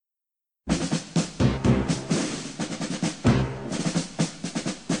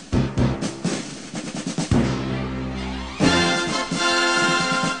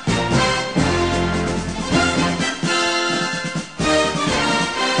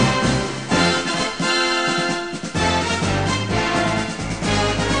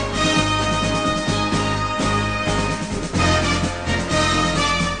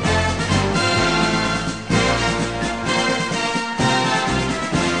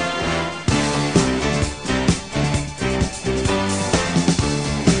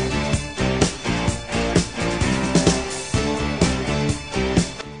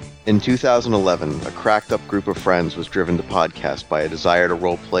In 2011, a cracked-up group of friends was driven to podcast by a desire to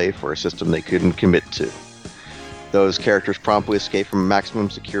roleplay for a system they couldn't commit to. Those characters promptly escaped from a maximum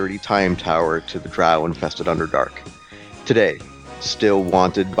security time tower to the drow-infested Underdark. Today, still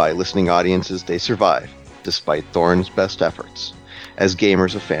wanted by listening audiences, they survive, despite Thorn's best efforts, as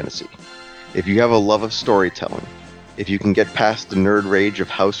gamers of fantasy. If you have a love of storytelling, if you can get past the nerd rage of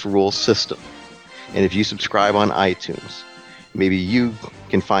House Rules system, and if you subscribe on iTunes, maybe you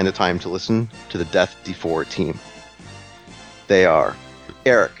can find the time to listen to the Death D4 team. They are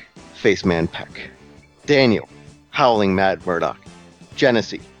Eric, Faceman Peck, Daniel, Howling Mad Murdoch,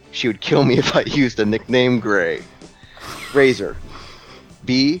 Genesee, she would kill me if I used a nickname Gray, Razor,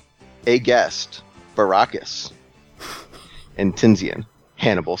 B, a guest, Baracus, and Tinsian,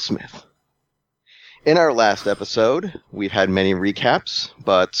 Hannibal Smith. In our last episode, we've had many recaps,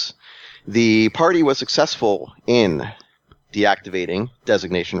 but the party was successful in deactivating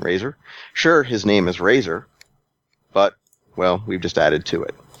Designation Razor. Sure, his name is Razor, but, well, we've just added to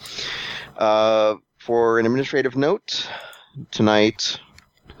it. For an administrative note, tonight,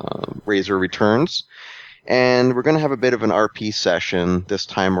 Razor returns, and we're going to have a bit of an RP session this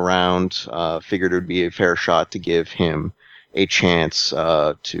time around. Figured it would be a fair shot to give him a chance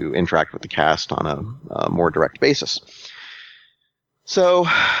to interact with the cast on a more direct basis. So,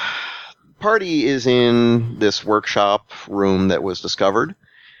 party is in this workshop room that was discovered.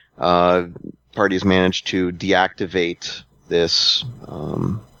 Party has managed to deactivate this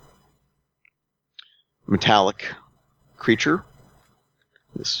metallic creature,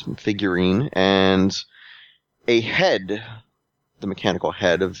 this figurine, and a head, the mechanical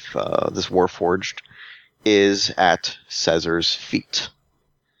head of this Warforged, is at Caesar's feet.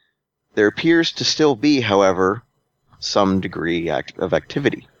 There appears to still be, however, some degree of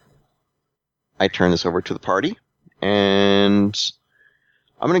activity. I turn this over to the party, and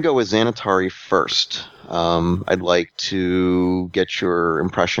I'm going to go with Xanatari first. I'd like to get your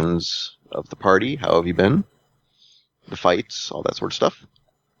impressions of the party. How have you been? The fights, all that sort of stuff.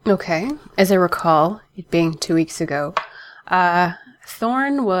 Okay. As I recall, it being 2 weeks ago,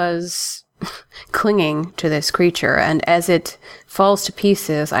 Thorn was clinging to this creature, and as it falls to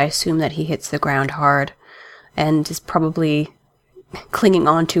pieces, I assume that he hits the ground hard and is probably clinging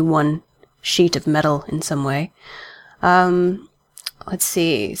onto one sheet of metal in some way. Let's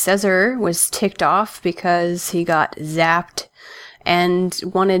see. Caesar was ticked off because he got zapped and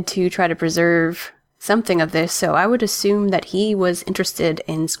wanted to try to preserve something of this, so I would assume that he was interested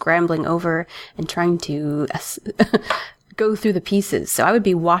in scrambling over and trying to go through the pieces. So I would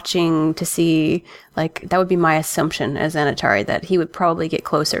be watching to see, like, that would be my assumption as Xanatari, that he would probably get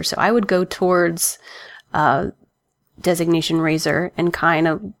closer. So I would go towards Designation Razor and kind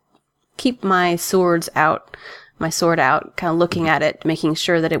of keep my sword out, kind of looking at it, making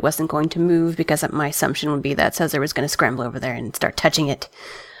sure that it wasn't going to move, because my assumption would be that Caesar was going to scramble over there and start touching it.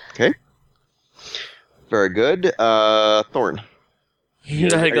 Okay. Very good. Thorn.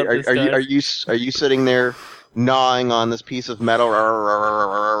 Are you sitting there gnawing on this piece of metal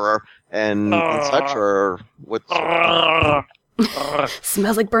and such, or what's...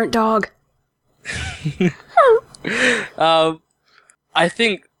 Smells like burnt dog. I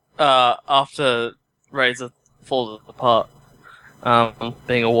think after Razor falls apart,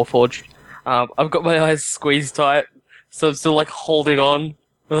 being a Warforged, I've got my eyes squeezed tight, so I'm still like holding on.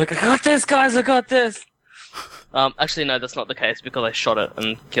 I'm like, I got this, guys, I got this! Actually, no, that's not the case, because I shot it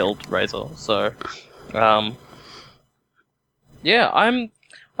and killed Razor, so... yeah, I don't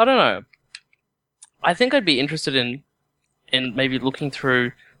know. I think I'd be interested in maybe looking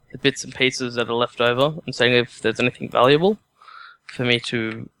through the bits and pieces that are left over and seeing if there's anything valuable for me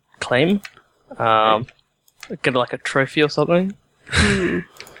to claim. Get like a trophy or something.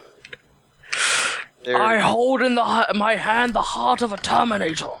 I hold in my hand the heart of a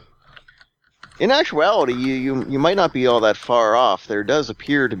Terminator. In actuality, you might not be all that far off. There does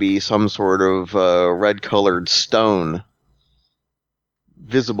appear to be some sort of red-colored stone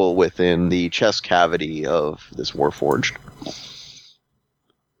visible within the chest cavity of this Warforged.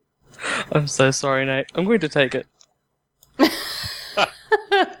 I'm so sorry, Nate. I'm going to take it.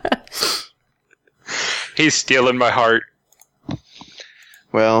 He's stealing my heart.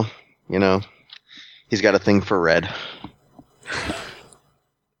 Well, you know, he's got a thing for red.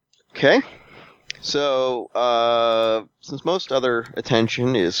 Okay. So, since most other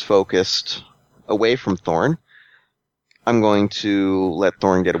attention is focused away from Thorn, I'm going to let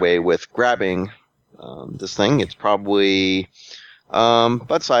Thorn get away with grabbing this thing. It's probably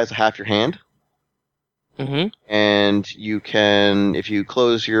about size of half your hand. Mm-hmm. And you can, if you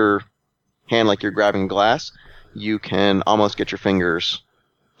close your hand like you're grabbing glass, you can almost get your fingers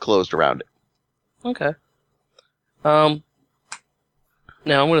closed around it. Okay. Now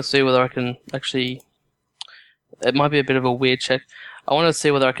I'm going to see whether I can actually... It might be a bit of a weird check. I want to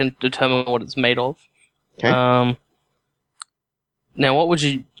see whether I can determine what it's made of. Okay. Now, what would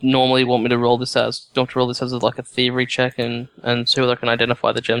you normally want me to roll this as? Do you want to roll this as like a thievery check and see whether I can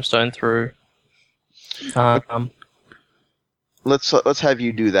identify the gemstone through... Let's have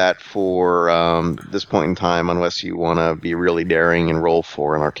you do that for this point in time, unless you want to be really daring and roll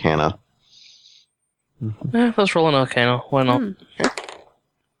for an Arcana. Yeah, let's roll an Arcana. Why not?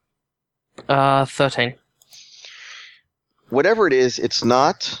 13. Whatever it is, it's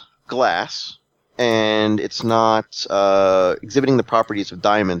not glass, and it's not exhibiting the properties of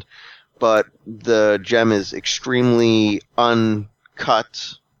diamond, but the gem is extremely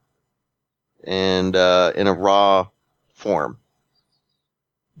uncut and in a raw form.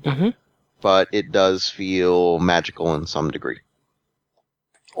 Mm-hmm. But it does feel magical in some degree.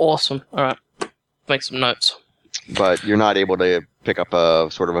 Awesome. All right. Make some notes. But you're not able to pick up a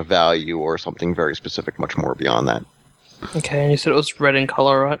sort of a value or something very specific much more beyond that. Okay, and you said it was red in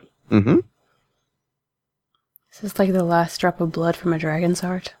color, right? Mm-hmm. Is this like the last drop of blood from a dragon's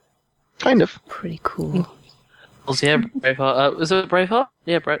heart? Kind of. Pretty cool. Yeah, Braveheart. Is it Braveheart?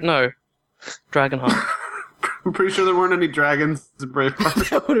 Yeah, no. Dragonheart. I'm pretty sure there weren't any dragons in Braveheart.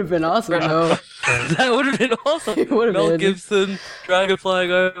 That would have been awesome, though. That would have been awesome. It would have Mel been. Gibson, dragon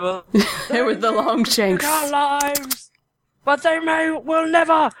flying over. There was the long shanks. Our lives, but they will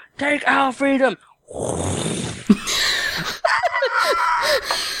never take our freedom.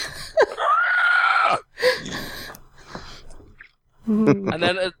 And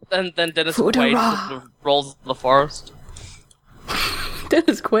then Dennis Quaid just rolls into the forest.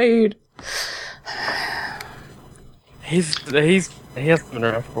 Dennis Quaid. He hasn't been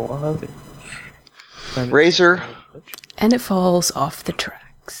around for a while, has he? Razor. And it falls off the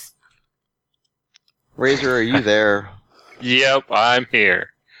tracks. Razor, are you there? Yep, I'm here.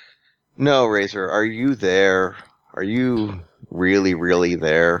 No, Razor, are you there? Are you really, really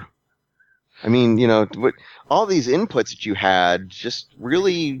there? I mean, all these inputs that you had, just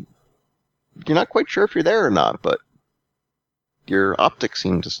really, you're not quite sure if you're there or not, but your optics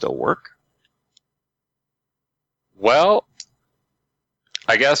seem to still work. Well,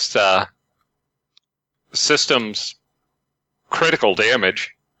 I guess systems critical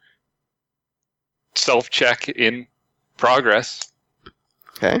damage. Self-check in progress.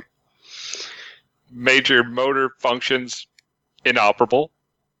 Okay. Major motor functions inoperable.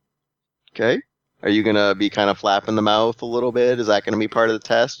 Okay. Are you going to be kind of flapping the mouth a little bit? Is that going to be part of the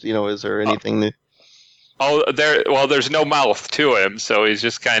test? Is there anything that... Oh, there's no mouth to him, so he's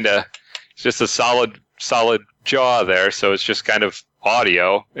just just a solid jaw there, so it's just kind of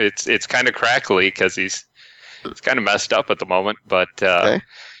audio. It's kind of crackly because he's kind of messed up at the moment, but okay.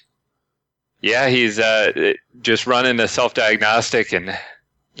 Yeah, he's just running a self-diagnostic, and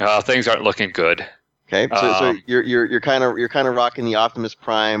things aren't looking good. Okay, so you're kind of rocking the Optimus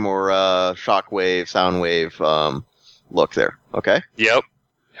Prime or Shockwave, Soundwave look there. Okay. Yep.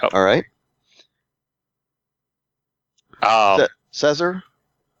 All right. Cesar,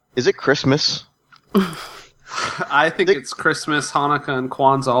 is it Christmas? I think it's Christmas, Hanukkah, and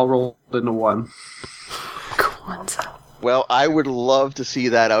Kwanzaa all rolled into one. Kwanzaa. Well, I would love to see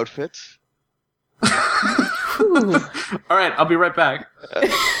that outfit. All right, I'll be right back.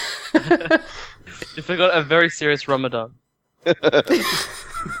 You forgot a very serious Ramadan.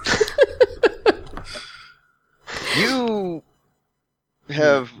 You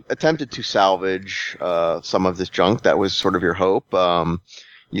have attempted to salvage some of this junk. That was sort of your hope.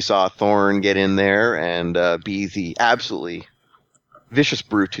 You saw Thorn get in there and be the absolutely vicious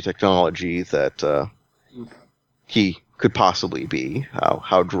brute to technology that he could possibly be.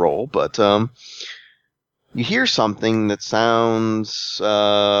 How droll. But you hear something that sounds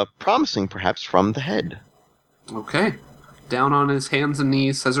promising, perhaps, from the head. Okay. Down on his hands and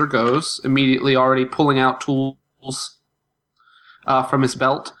knees, Cesar goes, immediately already pulling out tools from his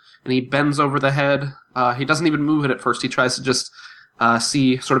belt, and he bends over the head. He doesn't even move it at first. He tries to just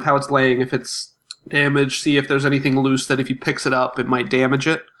see sort of how it's laying, if it's damaged, see if there's anything loose that if he picks it up, it might damage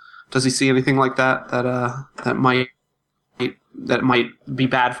it. Does he see anything like that that might be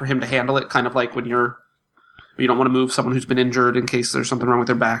bad for him to handle it? Kind of like when you don't want to move someone who's been injured in case there's something wrong with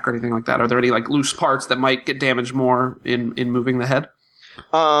their back or anything like that. Are there any loose parts that might get damaged more in moving the head?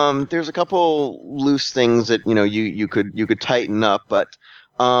 There's a couple loose things that you could tighten up, but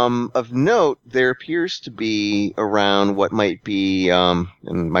of note, there appears to be around what might be,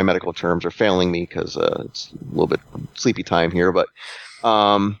 and my medical terms are failing me because it's a little bit sleepy time here, but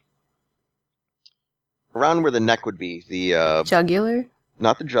around where the neck would be, the Jugular?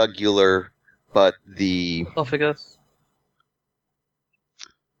 not the jugular, but the Esophagus.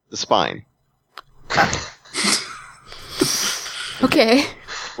 spine. Okay.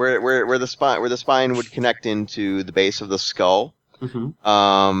 Where the spine would connect into the base of the skull.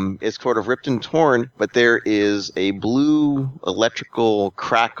 Mm-hmm. It's sort of ripped and torn, but there is a blue electrical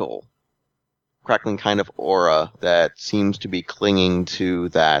crackling kind of aura that seems to be clinging to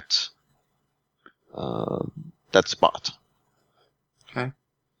that spot. Okay.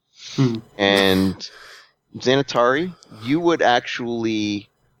 And Xanatari, you would actually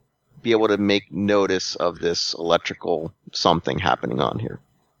be able to make notice of this electrical something happening on here.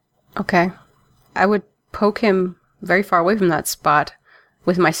 Okay. I would poke him very far away from that spot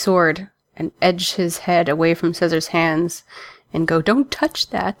with my sword and edge his head away from Caesar's hands and go, "Don't touch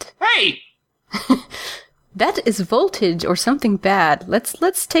that. Hey! That is voltage or something bad.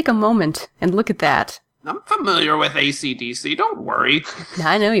 Let's take a moment and look at that." I'm familiar with AC/DC, don't worry.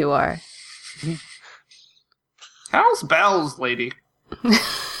 I know you are. How's bells, lady?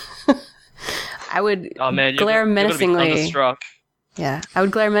 I would Oh man, glare you're gonna be menacingly. thunderstruck. Yeah, I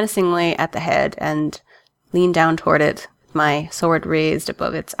would glare menacingly at the head and lean down toward it, my sword raised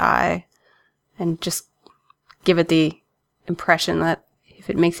above its eye, and just give it the impression that if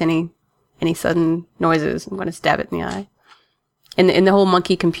it makes any sudden noises, I'm going to stab it in the eye. In the whole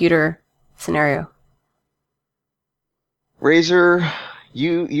monkey computer scenario. Razor,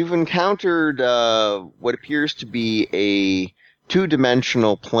 you've encountered what appears to be a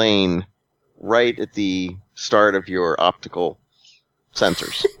two-dimensional plane right at the start of your optical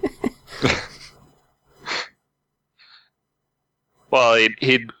sensors. Well,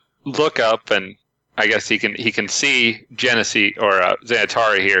 he'd look up, and I guess he can see Genesee or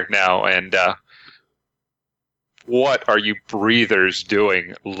Xanatari here now. And what are you breathers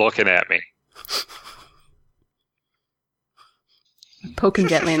doing, looking at me? Poke him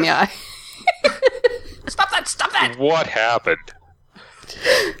gently in the eye. Stop that! Stop that! What happened?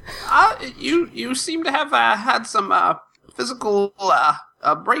 You seem to have had some physical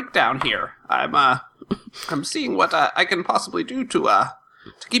breakdown here. I'm seeing what I can possibly do to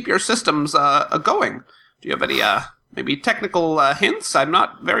keep your systems going. Do you have any maybe technical hints? I'm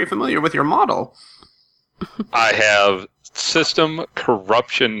not very familiar with your model. I have system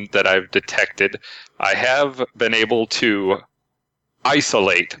corruption that I've detected. I have been able to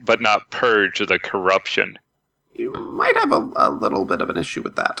isolate but not purge the corruption. You might have a little bit of an issue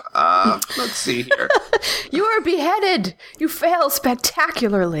with that. Let's see here. You are beheaded! You fail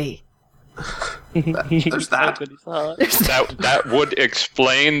spectacularly! There's that. That would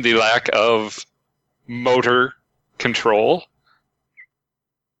explain the lack of motor control.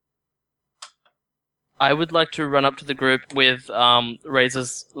 I would like to run up to the group with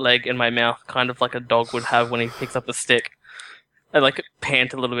Razor's leg in my mouth, kind of like a dog would have when he picks up a stick. And like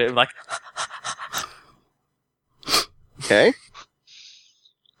pant a little bit, like. Okay.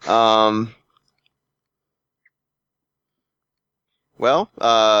 Well,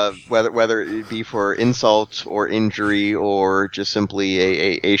 whether it be for insult or injury or just simply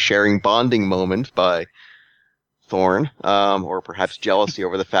a sharing bonding moment by Thorn, or perhaps jealousy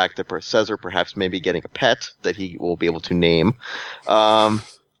over the fact that Caesar perhaps may be getting a pet that he will be able to name.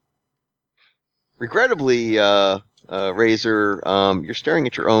 Regrettably, Razor, you're staring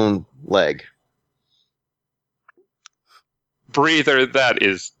at your own leg. Breather,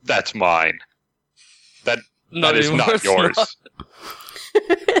 that's mine. That is not yours. Not.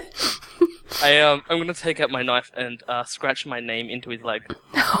 I'm gonna take out my knife and scratch my name into his leg.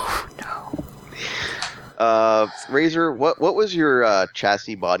 No. Razor, what was your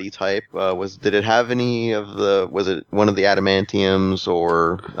chassis body type? Did it have any of was it one of the adamantiums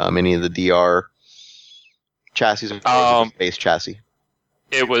or any of the DR chassis, or was it base chassis?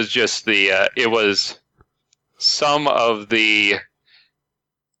 It was just it was some of the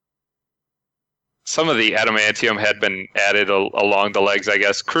adamantium had been added along the legs, I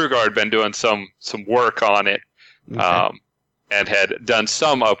guess. Krugar had been doing some work on it, Okay. and had done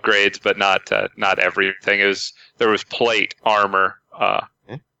some upgrades, but not everything. There was plate armor.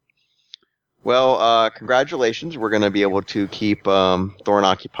 Well, congratulations. We're going to be able to keep Thorn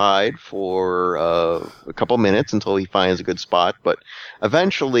occupied for a couple minutes until he finds a good spot. But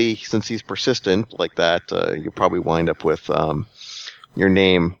eventually, since he's persistent like that, you'll probably wind up with your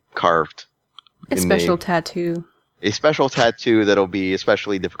name carved. A special tattoo. A special tattoo that'll be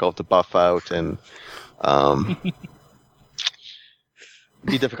especially difficult to buff out and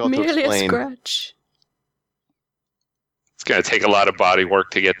be difficult to Merely a explain. scratch. It's going to take a lot of body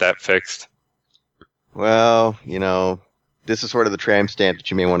work to get that fixed. Well, this is sort of the tramp stamp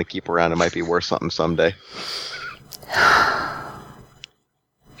that you may want to keep around. It might be worth something someday.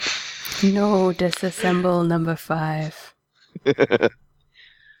 No, disassemble number 5.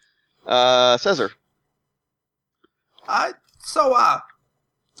 Caesar. I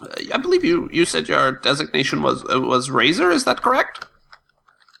believe you said your designation was Razor. Is that correct?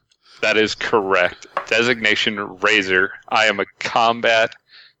 That is correct. Designation Razor. I am a combat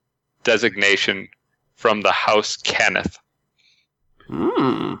designation from the House Kenneth.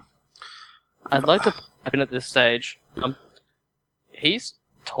 I'd like to pop in at this stage. He's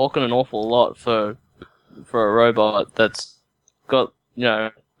talking an awful lot for a robot that's got,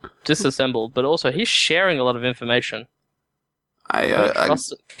 disassembled, but also he's sharing a lot of information. Can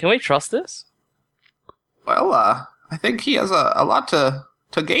we trust this? Well, I think he has a lot to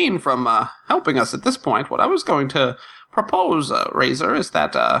gain from helping us at this point. What I was going to propose, Razor, is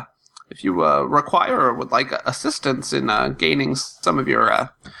that if you require or would like assistance in gaining some of your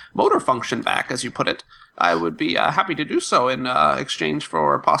motor function back, as you put it, I would be happy to do so in exchange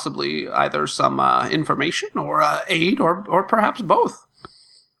for possibly either some information or aid or perhaps both.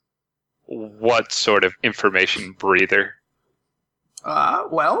 What sort of information breather?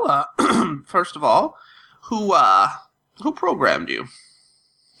 First of all, who programmed you?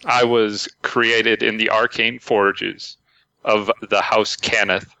 I was created in the arcane forges of the House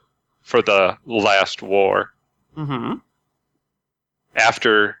Kenneth for the last war. Mm-hmm.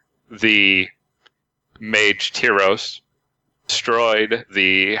 After the Mage Tyros destroyed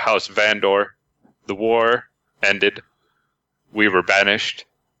the House Vandor, the war ended, we were banished,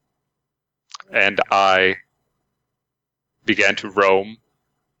 and I began to roam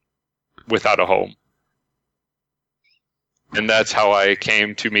without a home. And that's how I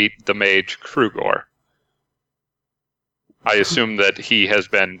came to meet the mage Krugor. I assume that he has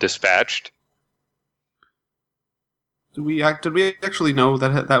been dispatched. Did we actually know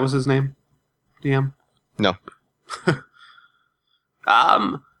that was his name, DM? No.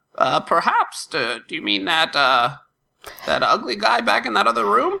 Perhaps. Do you mean that ugly guy back in that other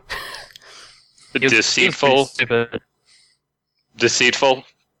room? Deceitful. Deceitful?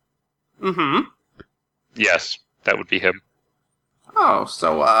 Mm-hmm. Yes, that would be him. Oh,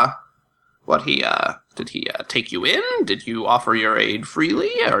 so, what, did he take you in? Did you offer your aid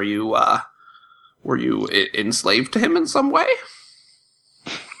freely? Were you enslaved to him in some way?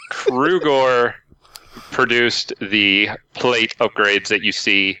 Krugor produced the plate upgrades that you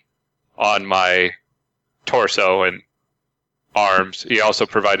see on my torso and arms. He also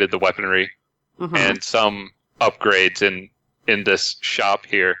provided the weaponry and some upgrades in this shop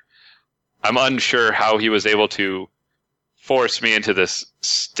here. I'm unsure how he was able to force me into this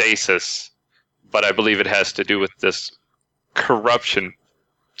stasis, but I believe it has to do with this corruption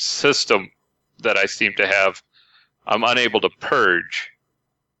system that I seem to have. I'm unable to purge,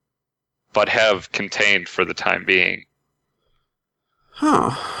 but have contained for the time being.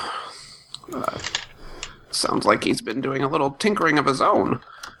 Huh. Sounds like he's been doing a little tinkering of his own.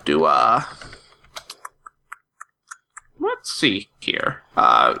 Let's see here.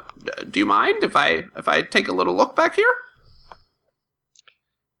 Do you mind if I take a little look back here?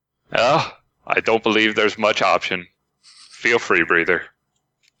 Oh, I don't believe there's much option. Feel free, breather.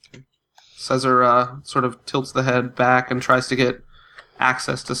 Caesar sort of tilts the head back and tries to get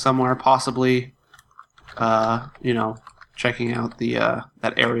access to somewhere, possibly, checking out the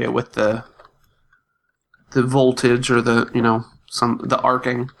that area with the voltage or the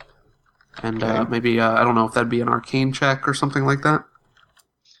arcing, and maybe I don't know if that'd be an arcane check or something like that.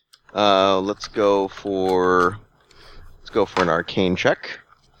 Let's go for an arcane check.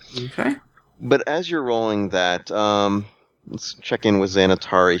 Okay. But as you're rolling that, let's check in with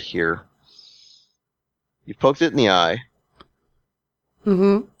Xanatari here. You've poked it in the eye.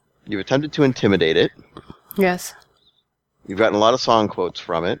 Mm-hmm. You've attempted to intimidate it. Yes. You've gotten a lot of song quotes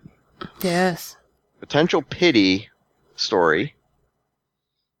from it. Yes. Potential pity story.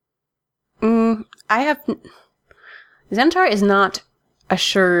 Xantar is not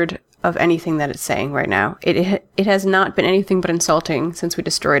assured of anything that it's saying right now. It has not been anything but insulting since we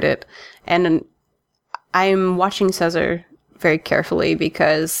destroyed it. And I'm watching Caesar very carefully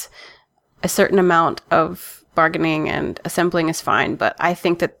because a certain amount of bargaining and assembling is fine, but I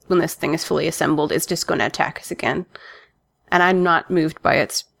think that when this thing is fully assembled, it's just going to attack us again. And I'm not moved by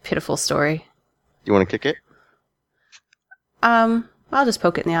its pitiful story. You want to kick it? I'll just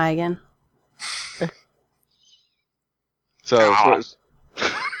poke it in the eye again. So,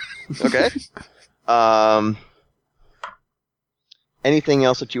 okay. Anything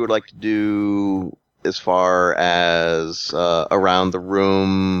else that you would like to do as far as around the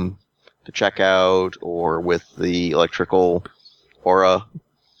room to check out, or with the electrical aura?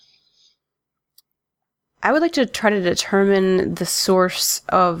 I would like to try to determine the source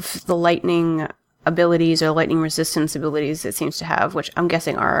of the lightning abilities or lightning resistance abilities it seems to have, which I'm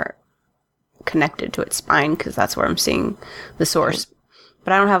guessing are connected to its spine because that's where I'm seeing the source.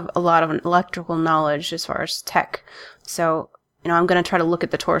 But I don't have a lot of electrical knowledge as far as tech. So, I'm going to try to look at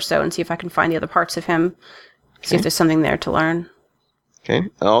the torso and see if I can find the other parts of him, see if there's something there to learn. Okay.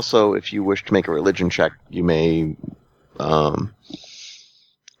 And also, if you wish to make a religion check, you may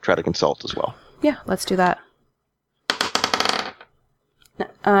try to consult as well. Yeah, let's do that.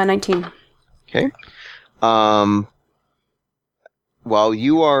 19. Okay. While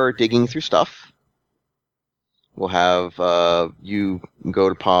you are digging through stuff, we'll have you go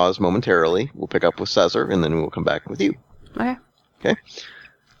to pause momentarily. We'll pick up with Caesar, and then we'll come back with you. Okay. Okay.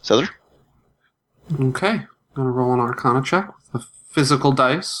 Caesar? Okay. I'm going to roll an Arcana check with a physical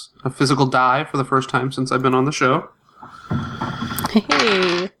dice. A physical die for the first time since I've been on the show.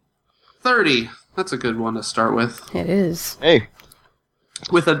 Hey. 30. That's a good one to start with. It is. Hey.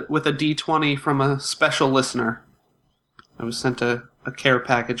 With a D20 from a special listener. I was sent a care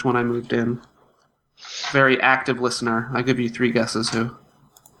package when I moved in. Very active listener. I give you 3 guesses who.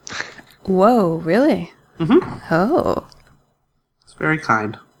 Whoa, really? Mm-hmm. Oh. It's very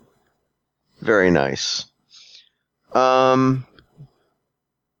kind. Very nice. So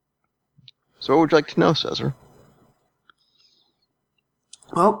what would you like to know, Caesar?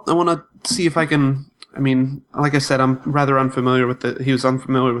 Well, I want to see if I can... like I said, I'm rather unfamiliar with he was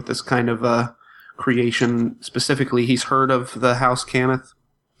unfamiliar with this kind of creation. Specifically, he's heard of the House Cannith,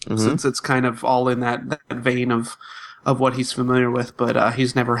 since it's kind of all in that vein of what he's familiar with, but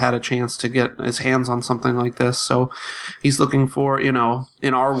he's never had a chance to get his hands on something like this. So he's looking for, in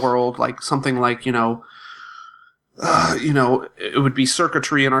our world, like something like, it would be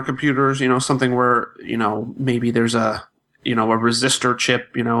circuitry in our computers, something where, maybe there's a resistor chip,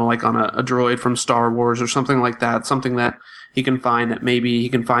 like on a droid from Star Wars or something like that, something that he can find that maybe he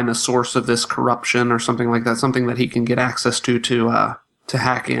can find the source of this corruption or something like that, something that he can get access to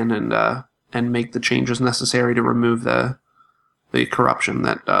hack in and make the changes necessary to remove the corruption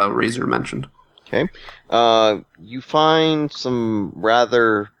that Razor mentioned. Okay. You find some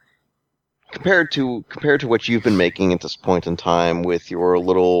rather compared to what you've been making at this point in time with your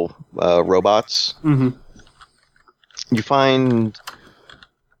little robots. Mm-hmm. You find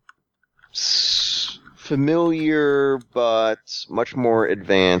familiar but much more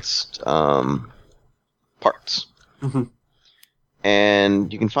advanced parts. Mm-hmm.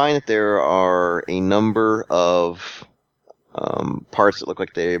 And you can find that there are a number of parts that look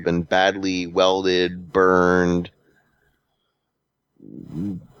like they've been badly welded, burned,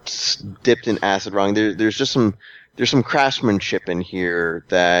 dipped in acid wrong. There's some craftsmanship in here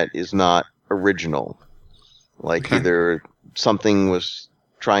that is not original. Like either something was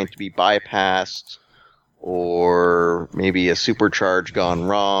trying to be bypassed, or maybe a supercharge gone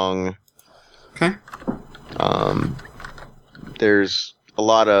wrong. Okay. There's a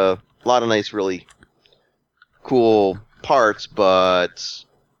lot of nice, really cool parts, but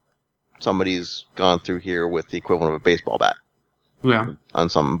somebody's gone through here with the equivalent of a baseball bat. Yeah. On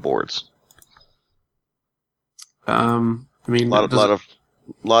some boards. A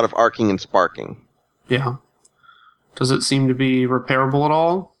lot of arcing and sparking. Yeah. Does it seem to be repairable at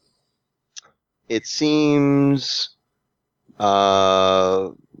all? It seems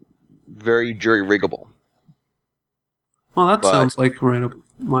very jury-riggable. Well, that sounds like right up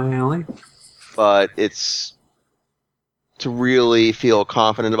my alley. But it's... To really feel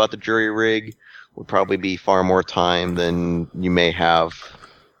confident about the jury rig would probably be far more time than you may have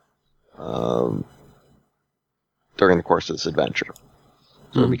during the course of this adventure.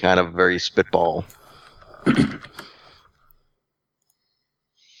 So it'll be kind of very spitball.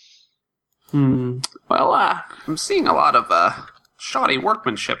 Well, I'm seeing a lot of shoddy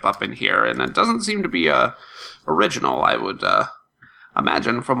workmanship up in here, and it doesn't seem to be original. I would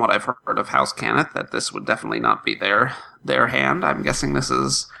imagine, from what I've heard of House Cannith, that this would definitely not be their hand. I'm guessing this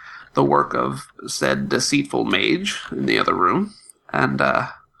is the work of said deceitful mage in the other room, and I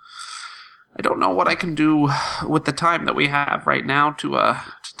don't know what I can do with the time that we have right now to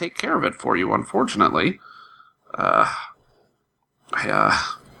take care of it for you, unfortunately.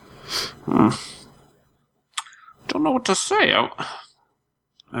 Don't know what to say.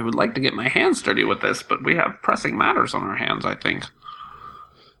 I would like to get my hands dirty with this, but we have pressing matters on our hands, I think.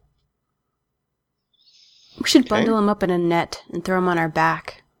 We should bundle him up in a net and throw him on our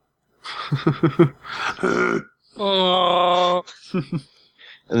back. Oh.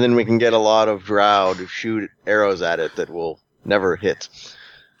 And then we can get a lot of drow to shoot arrows at it that will never hit.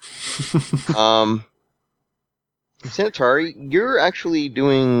 Sanitari, you're actually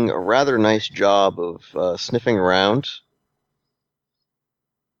doing a rather nice job of sniffing around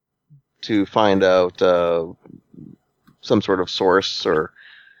to find out some sort of source or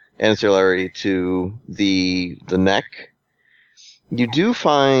ancillary to the neck. You do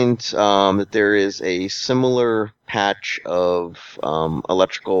find that there is a similar patch of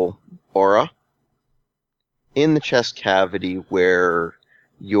electrical aura in the chest cavity where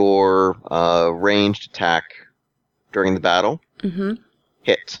your ranged attack during the battle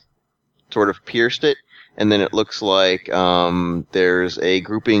hit. Sort of pierced it, and then it looks like there's a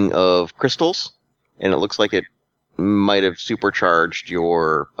grouping of crystals, and it looks like it might have supercharged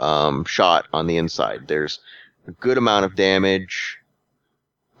your shot on the inside. There's a good amount of damage,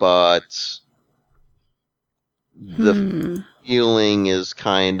 but the feeling is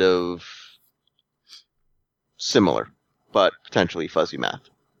kind of similar, but potentially fuzzy math.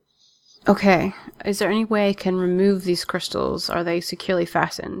 Okay. Is there any way I can remove these crystals? Are they securely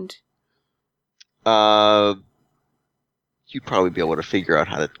fastened? You'd probably be able to figure out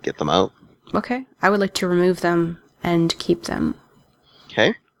how to get them out. Okay. I would like to remove them and keep them.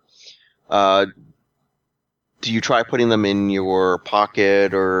 Okay. Do you try putting them in your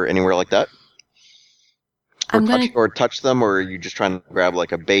pocket or anywhere like that? Or touch them, or are you just trying to grab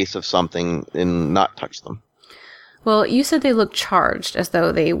like a base of something and not touch them? Well, you said they look charged, as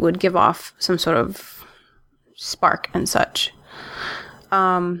though they would give off some sort of spark and such.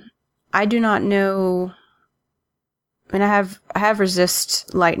 I do not know. I mean, I have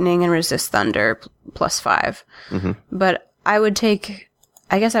resist lightning and resist thunder +5, but I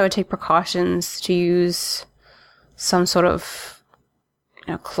guess I would take precautions to use some sort of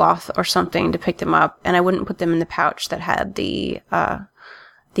cloth or something to pick them up, and I wouldn't put them in the pouch that had the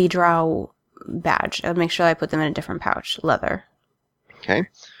drow badge. I would make sure I put them in a different pouch, leather. Okay.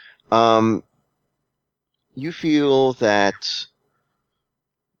 You feel that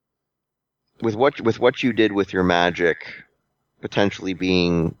with what you did with your magic potentially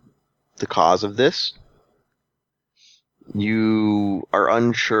being the cause of this, you are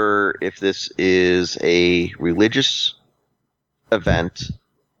unsure if this is a religious event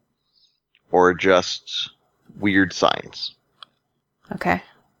or just weird science. Okay.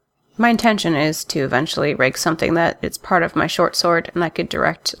 My intention is to eventually rig something that it's part of my short sword and I could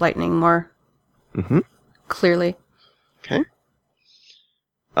direct lightning more clearly. Okay.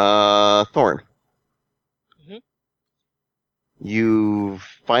 Thorn. You've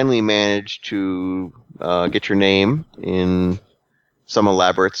finally managed to get your name in some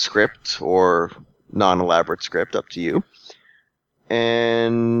elaborate script or non-elaborate script, up to you.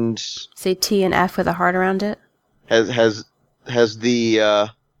 And say T and F with a heart around it. Has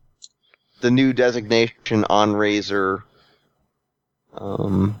the new designation on Razor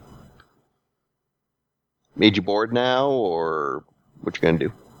made you bored now, or what you gonna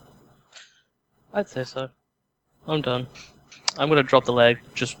do? I'd say so. I'm done. I'm gonna drop the leg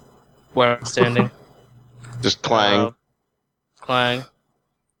just where I'm standing. Just clang. Clang.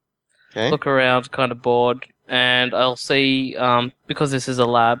 Okay. Look around, kind of bored, and I'll see, because this is a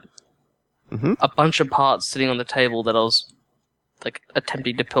lab, a bunch of parts sitting on the table that I was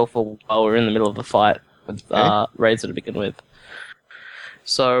attempting to pilfer while we were in the middle of the fight with Razor to begin with.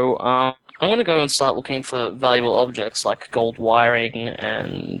 So I'm going to go and start looking for valuable objects like gold wiring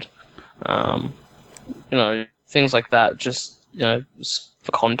and things like that. Just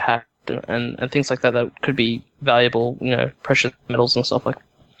for contact and things like that could be valuable. Precious metals and stuff like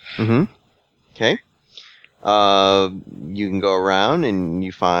that. Okay. You can go around and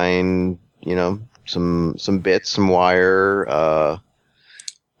you find some bits, some wire, a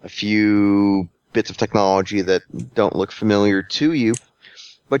few bits of technology that don't look familiar to you,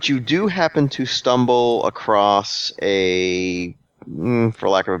 but you do happen to stumble across a, for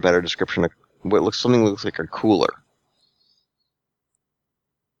lack of a better description, something looks like a cooler.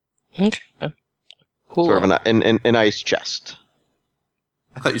 Okay. Cool. Sort of an ice chest.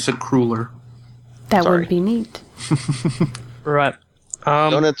 I thought you said crueler. That Sorry. would be neat. Right.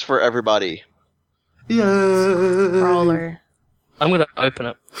 Donuts for everybody. Yeah. Brawler. I'm going to open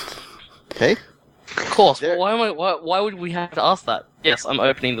it. Okay. Of course. Why would we have to ask that? Yes, I'm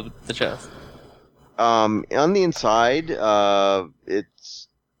opening the chest. On the inside, it's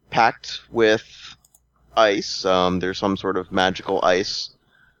packed with ice. There's some sort of magical ice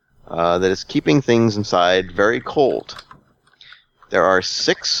that is keeping things inside very cold. There are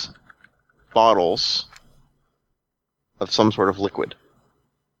 6 bottles of some sort of liquid.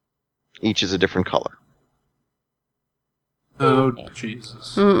 Each is a different color. Oh,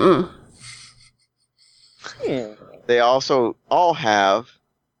 Jesus. They also all have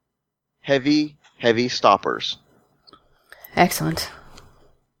heavy stoppers Excellent.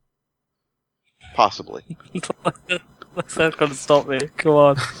 Possibly. That's not going to stop me. Come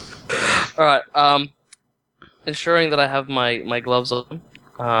on. Alright, ensuring that I have my gloves on,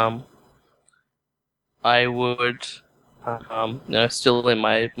 I would, still in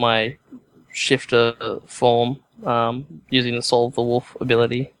my shifter form, using the Soul of the Wolf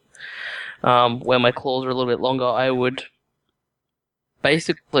ability, where my claws are a little bit longer, I would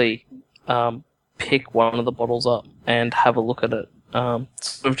basically pick one of the bottles up and have a look at it.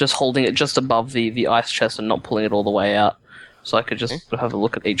 Sort of just holding it just above the ice chest and not pulling it all the way out. So I could just have a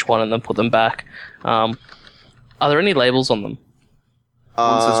look at each one and then put them back. Are there any labels on them?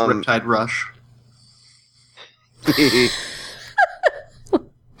 One says Riptide Rush.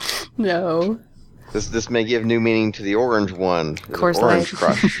 No. This may give new meaning to the orange one. Of course, Orange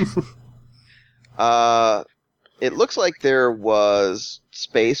like. Crush. It looks like there was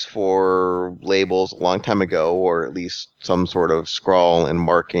space for labels a long time ago, or at least some sort of scrawl and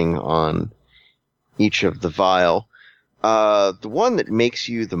marking on each of the vial. The one that makes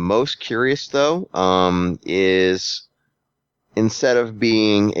you the most curious, though, is instead of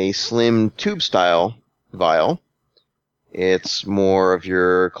being a slim tube-style vial, it's more of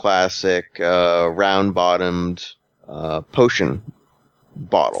your classic round-bottomed potion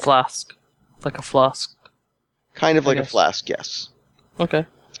bottle. Flask. Like a flask. Kind of like a guess. flask, yes. Okay.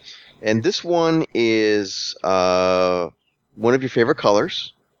 And this one is one of your favorite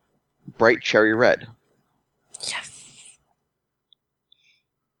colors, bright cherry red. Yes.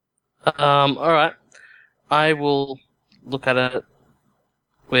 Alright. I will look at it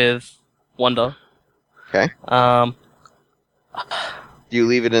with wonder. Okay. Um, Do you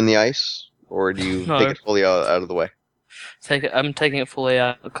leave it in the ice, or do you No. take it fully out of the way? I'm taking it fully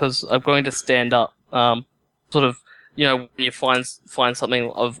out because I'm going to stand up. Sort of, when you find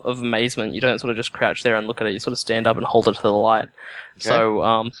something of amazement, you don't sort of just crouch there and look at it. You sort of stand up and hold it to the light. Okay. So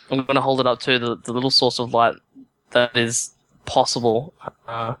I'm going to hold it up to the little source of light that is possible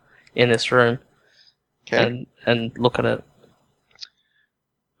in this room, Okay. and look at it.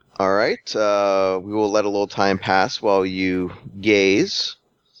 All right. We will let a little time pass while you gaze.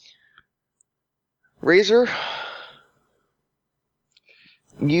 Razor,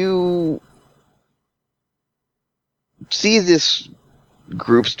 you see this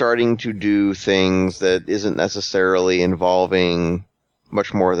group starting to do things that isn't necessarily involving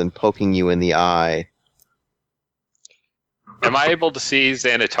much more than poking you in the eye. Am I able to see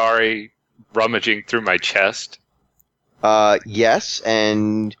Xanatari rummaging through my chest? Yes,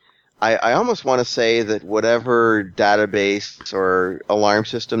 and I almost want to say that whatever database or alarm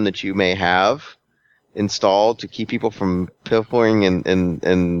system that you may have installed to keep people from pilfering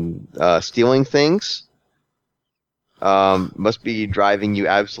and stealing things must be driving you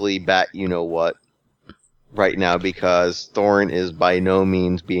absolutely bat you know what right now, because Thorn is by no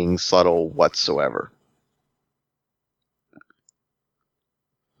means being subtle whatsoever.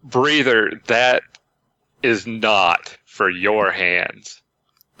 Breather, that is not for your hands.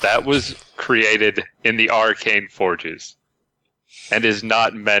 That was created in the arcane forges and is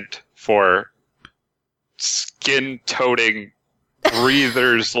not meant for skin-toting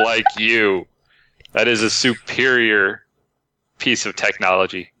breathers like you. That is a superior piece of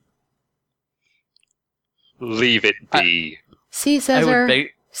technology. Leave it be. See, I Caesar. would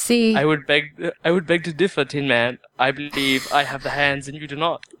beg. See. I would beg to differ, Tin Man. I believe I have the hands and you do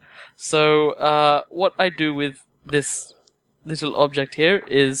not. So, what I do with this little object here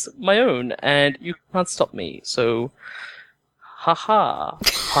is my own, and you can't stop me. So, ha ha,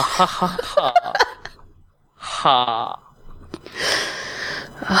 ha ha ha ha, ha.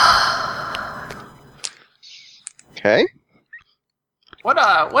 Okay.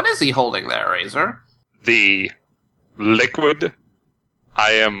 What is he holding there, Razor? The liquid?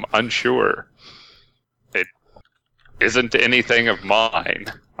 I am unsure. It isn't anything of mine.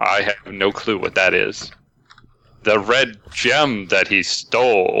 I have no clue what that is. The red gem that he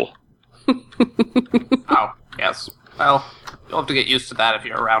stole. Oh, yes. Well, you'll have to get used to that if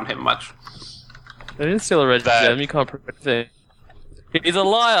you're around him much. I didn't steal a red That- gem. You can't prove anything. He's a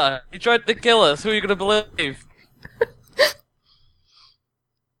liar. He tried to kill us. Who are you going to believe?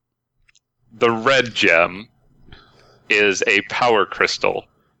 The red gem is a power crystal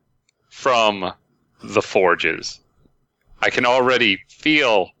from the forges. I can already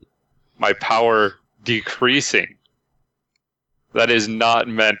feel my power decreasing. That is not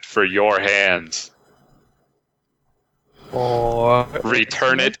meant for your hands. Or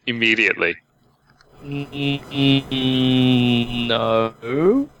Return it immediately. No.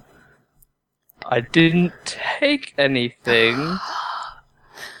 I didn't take anything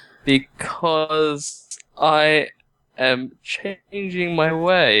because I am changing my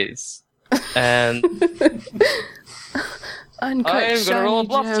ways. And Uncut I am gonna roll a shiny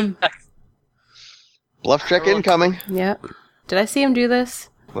bluff gem. check. Bluff check incoming. Yep. Did I see him do this?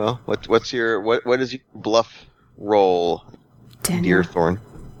 Well, what is your bluff roll, Daniel. Deerthorn?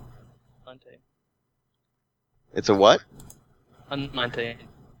 19. It's a what? A 19.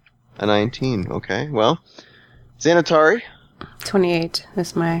 A 19. Okay. Well, Xanatari. 28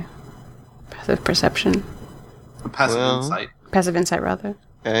 is my passive perception. Passive Well- insight. Passive insight, rather.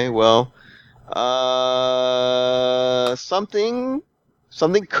 Okay. Well, something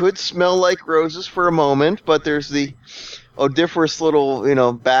could smell like roses for a moment, but there's the odoriferous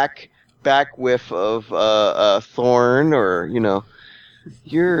little, back whiff of thorn, or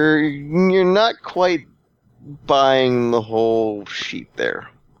you're not quite buying the whole sheet there.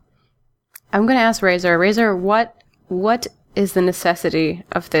 I'm going to ask Razor. Razor, what is the necessity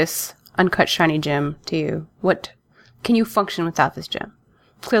of this uncut shiny gem to you? What can you function without this gem?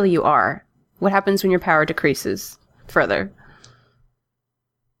 Clearly you are. What happens when your power decreases further?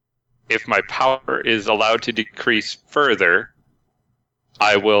 If my power is allowed to decrease further,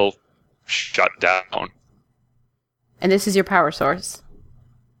 I will shut down. And this is your power source.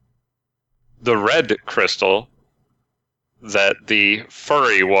 The red crystal that the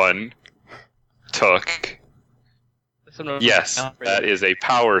furry one took, yes, that is a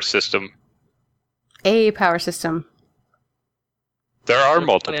power system. A power system. There are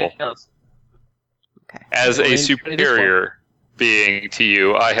multiple. Okay. As a superior being to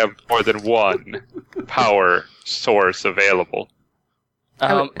you, I have more than one power source available.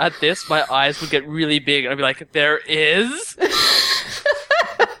 At this, my eyes would get really big, and I'd be like, "There is."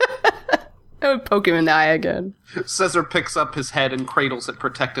 I would poke him in the eye again. Caesar picks up his head and cradles it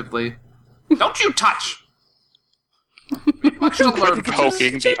protectively. Don't you touch! Much to learn from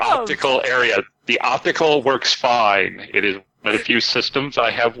Poking the optical area. The optical works fine. It is one of the few systems I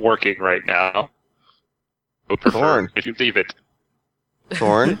have working right now. I would prefer Thorn. if you leave it.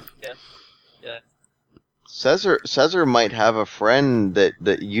 Thorn. Yeah. Caesar might have a friend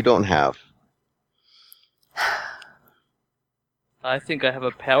that you don't have. I think I have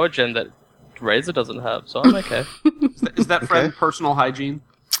a power gem that Razor doesn't have, so I'm okay. Is that friend Okay. personal hygiene?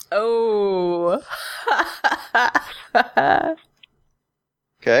 Oh.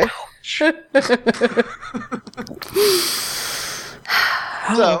 Okay.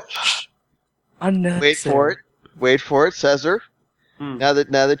 So Unnecessary. wait for it, Caesar. Hmm. Now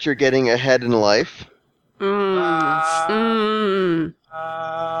that you're getting ahead in life, Welcome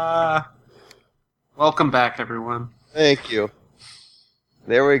back, everyone. thank you.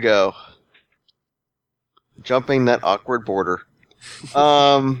 There we go. Jumping that awkward border.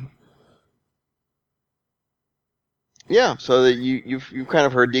 Yeah, so that you've kind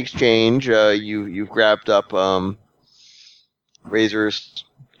of heard the exchange. You've grabbed up Razor's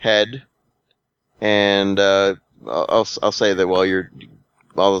head, and I'll say that while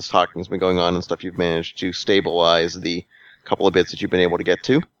all this talking has been going on and stuff, you've managed to stabilize the couple of bits that you've been able to get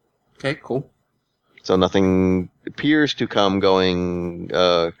to. Okay, cool. So nothing appears to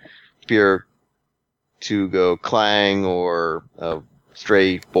appear to go clang, or a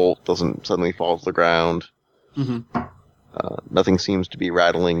stray bolt doesn't suddenly fall to the ground. Mm-hmm. Nothing seems to be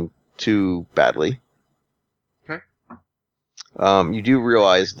rattling too badly. Okay. You do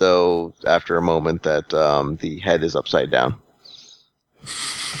realize, though, after a moment, that the head is upside down.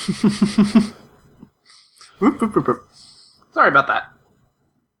 Whoop, whoop, whoop, whoop. Sorry about that.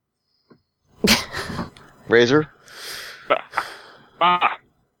 Razor? Ah!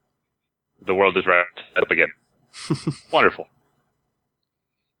 The world is wrapped up again. Wonderful.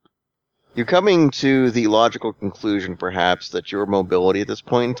 You're coming to the logical conclusion, perhaps, that your mobility at this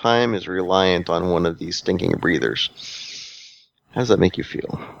point in time is reliant on one of these stinking breathers. How does that make you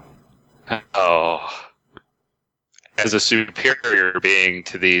feel? Oh. As a superior being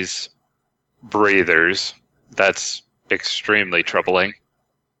to these breathers, that's extremely troubling.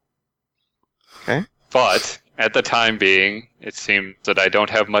 Okay. But, at the time being, it seems that I don't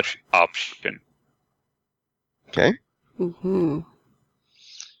have much option. Okay. Mm-hmm.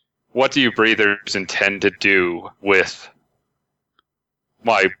 What do you breathers intend to do with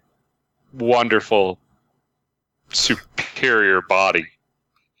my wonderful superior body?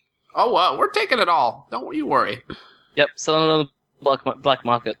 Oh, we're taking it all. Don't you worry. Yep, selling it on the black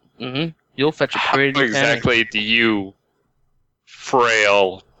market. Mm-hmm. You'll fetch a How pretty penny. exactly do you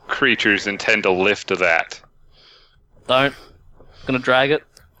frail creatures intend to lift that? Don't. Gonna drag it.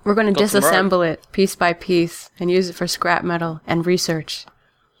 We're going to Got some disassemble it piece by piece and use it for scrap metal and research.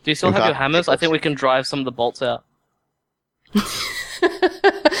 Do you still have your Impact hammers? I vehicles. think we can drive some of the bolts out.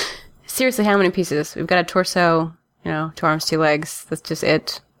 Seriously, how many pieces? We've got a torso 2 arms, 2 legs. That's just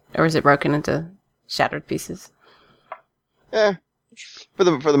it. Or is it broken into shattered pieces? Yeah. For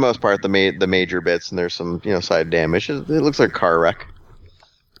the most part, the major bits, and there's some side damage. It looks like a car wreck.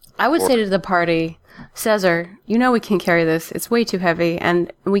 I would say to the party, Caesar, we can carry this. It's way too heavy,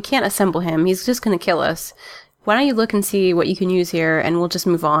 and we can't assemble him. He's just going to kill us. Why don't you look and see what you can use here, and we'll just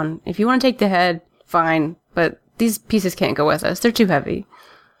move on. If you want to take the head, fine, but these pieces can't go with us. They're too heavy.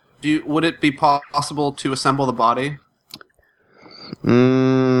 Would it be possible to assemble the body?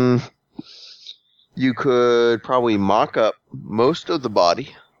 You could probably mock up most of the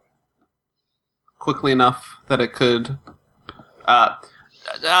body quickly enough that it could.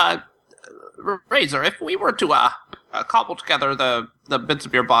 Razor, if we were to cobble together the bits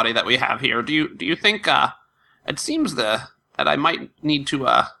of your body that we have here, do you think it seems that I might need to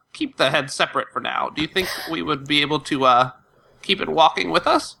keep the head separate for now? Do you think we would be able to keep it walking with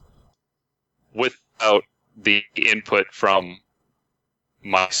us? Without the input from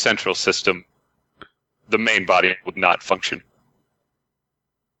my central system, the main body would not function.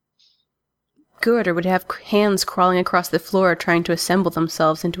 Good, or would have hands crawling across the floor trying to assemble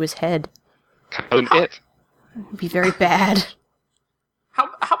themselves into his head. Couldn't it? It'd be very bad. How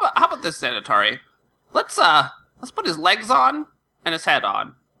about this, Sanitari? Let's put his legs on and his head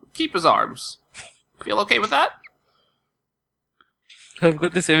on. Keep his arms. Feel okay with that? I've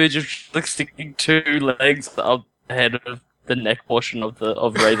got this image of sticking 2 legs up ahead of the neck portion of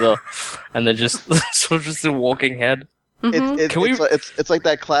Razor, and then just sort of just a walking head. Mm-hmm. It's like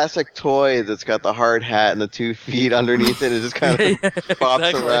that classic toy that's got the hard hat and the 2 feet underneath it. It just kind of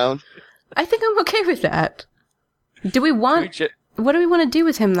bops around. I think I'm okay with that. What do we want to do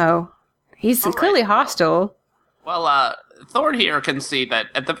with him, though? He's clearly hostile. Well, Thorn here can see that,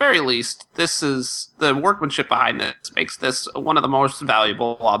 at the very least, this is the workmanship behind this makes this one of the most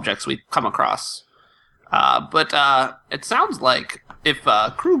valuable objects we've come across. But it sounds like if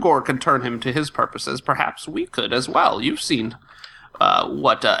Krugor can turn him to his purposes, perhaps we could as well. You've seen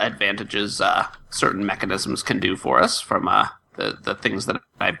what advantages certain mechanisms can do for us from the things that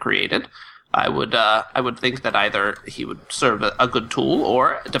I've created. I would think that either he would serve a good tool,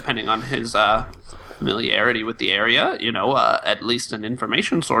 or, depending on his familiarity with the area, at least an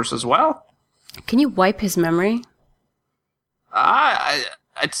information source as well. Can you wipe his memory?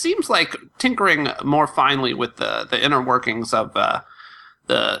 It seems like tinkering more finely with the inner workings of the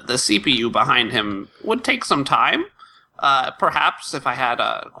CPU behind him would take some time. Perhaps if I had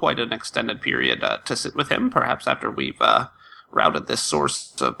quite an extended period to sit with him, perhaps after we've routed this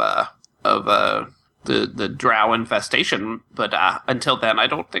source of the drow infestation. But until then, I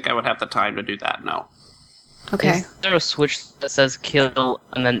don't think I would have the time to do that, no. Okay. Is there a switch that says kill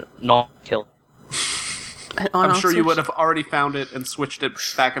and then not kill? I'm sure you would have already found it and switched it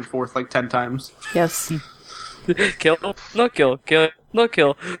back and forth like 10 times. Yes. Kill, not kill, kill, not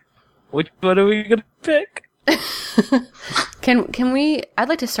kill. Which one are we gonna pick? Can we... I'd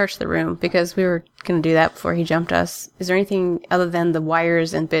like to search the room, because we were going to do that before he jumped us. Is there anything other than the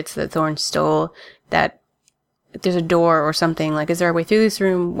wires and bits that Thorn stole that... If there's a door or something, like, is there a way through this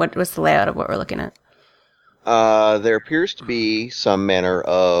room? What's the layout of what we're looking at? There appears to be some manner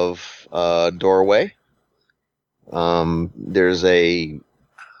of doorway. There's a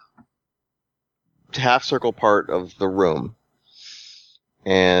half-circle part of the room,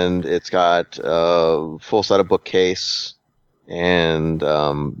 and it's got a full set of bookcase and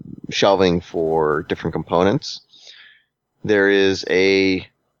shelving for different components. There is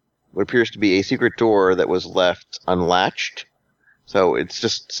what appears to be a secret door that was left unlatched, so it's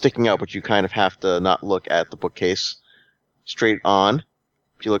just sticking out, but you kind of have to not look at the bookcase straight on.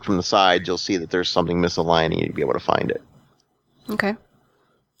 If you look from the side, you'll see that there's something misaligning, and you'll be able to find it. Okay.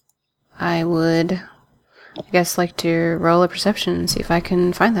 I would, I guess, like to roll a perception and see if I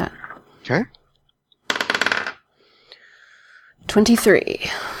can find that. Okay. 23.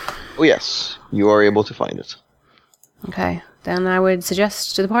 Oh, yes. You are able to find it. Okay. Then I would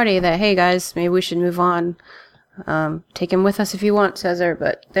suggest to the party that, hey, guys, maybe we should move on. Take him with us if you want, Caesar,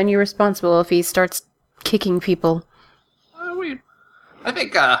 but then you're responsible if he starts kicking people. I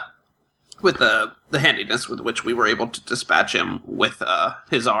think with the handiness with which we were able to dispatch him with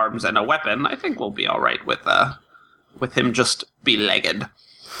his arms and a weapon, I think we'll be all right with him just be-legged.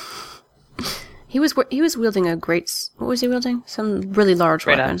 He was wielding a great... What was he wielding? Some really large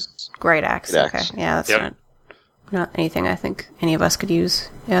weapon. Axe. Great axe. Okay. Yeah, that's not anything I think any of us could use.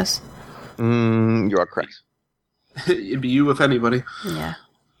 Yes? You are correct. It'd be you, if anybody. Yeah.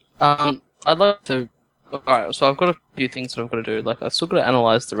 I'd like to... Alright, so I've got a few things that I've got to do. Like, I've still got to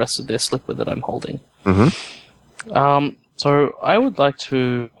analyze the rest of this liquid that I'm holding. Mm-hmm. So I would like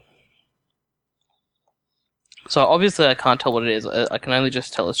to So obviously I can't tell what it is. I can only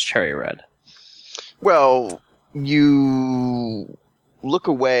just tell it's cherry red. Well, you look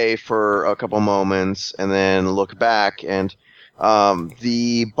away for a couple moments and then look back, and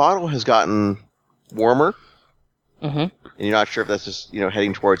the bottle has gotten warmer. Mm-hmm. And you're not sure if that's just,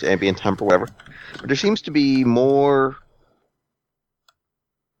 heading towards ambient temp or whatever. But there seems to be more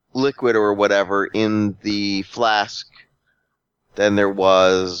liquid or whatever in the flask than there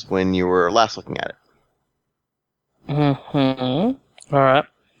was when you were last looking at it. Mm-hmm. Alright.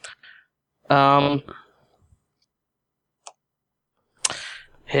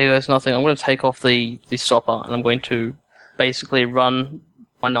 Here goes nothing. I'm going to take off the stopper, and I'm going to basically run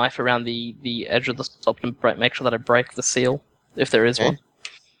my knife around the edge of the stopper and make sure that I break the seal, if there is one.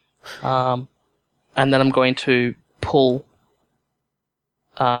 And then I'm going to pull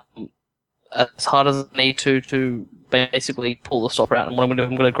as hard as I need to basically pull the stopper out. And what I'm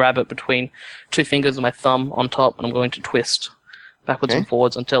going to grab it between two fingers and my thumb on top, and I'm going to twist backwards and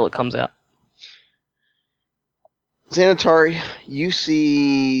forwards until it comes out. Xanatari, you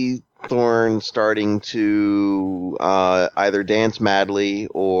see Thorn starting to either dance madly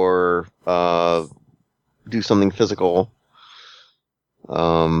or do something physical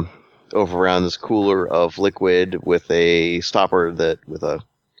over around this cooler of liquid with a stopper with a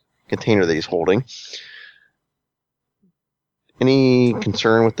container that he's holding. Any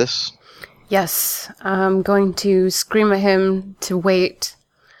concern with this? Yes, I'm going to scream at him to wait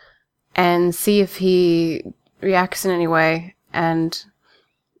and see if he reacts in any way, and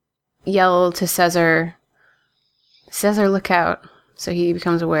yell to Caesar, look out, so he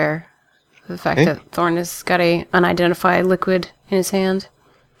becomes aware of the fact that Thorn has got a unidentified liquid in his hand.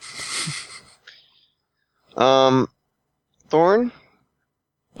 Thorn?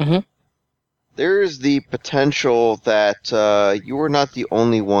 Mm-hmm. There's the potential that you are not the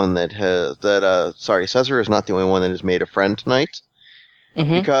only one Caesar is not the only one that has made a friend tonight.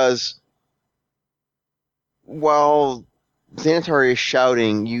 Mm-hmm. Because while Xanatari is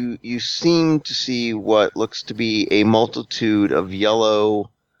shouting, you seem to see what looks to be a multitude of yellow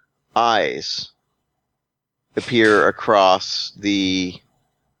eyes appear across the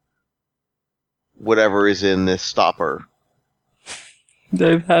whatever is in this stopper.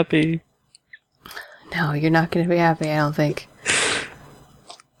 I'm happy. No, you're not going to be happy, I don't think.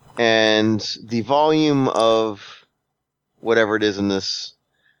 And the volume of whatever it is in this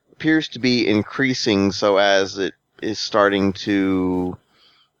appears to be increasing so as it is starting to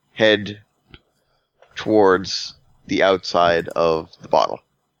head towards the outside of the bottle.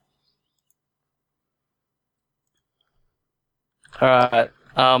 Alright.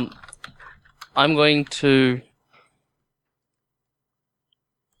 I'm going to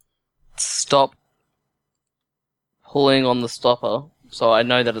stop pulling on the stopper so I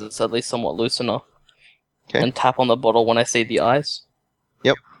know that it's at least somewhat loose enough. Okay. And tap on the bottle when I see the eyes.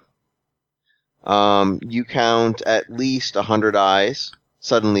 Yep. You count at least 100 eyes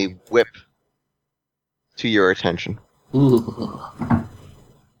suddenly whip to your attention. I'm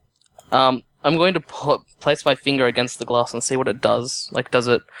going to place my finger against the glass and see what it does. Like, does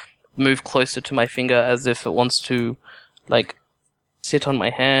it move closer to my finger as if it wants to, like, sit on my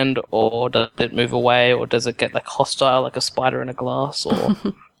hand, or does it move away, or does it get, like, hostile, like a spider in a glass, or...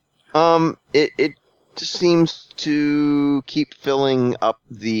 It just seems to keep filling up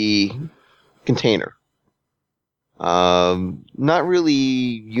the container. Not really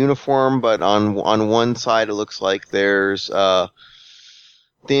uniform, but on one side it looks like there's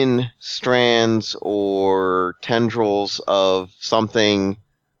thin strands or tendrils of something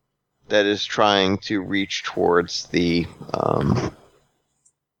that is trying to reach towards the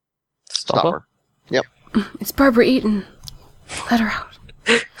stopper. Yep. It's Barbara Eaton. Let her out.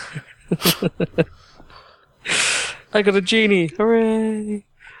 I got a genie! Hooray!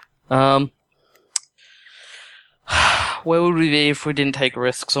 Where would we be if we didn't take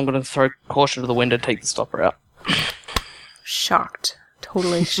risks? I'm going to throw caution to the wind and take the stopper out. Shocked.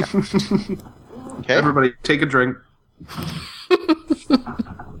 Totally shocked. Okay. Everybody, take a drink.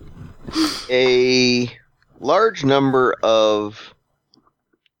 A large number of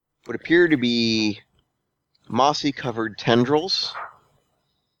what appear to be mossy-covered tendrils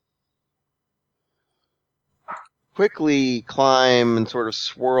quickly climb and sort of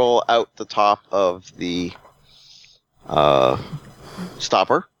swirl out the top of the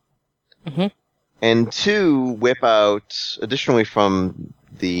stopper. Mm-hmm. And two whip out, additionally from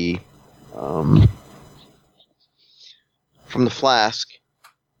the flask,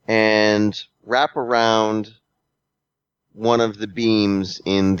 and wrap around one of the beams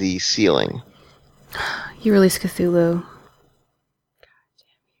in the ceiling. You release Cthulhu.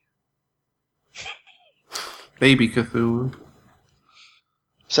 Baby Cthulhu.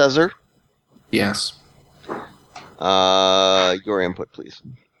 Caesar, Yes. your input, please.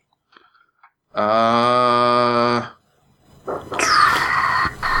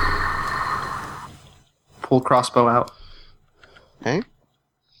 Pull crossbow out. Okay.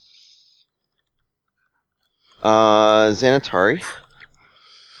 Xanatari.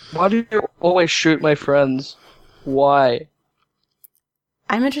 Why do you always shoot my friends? Why?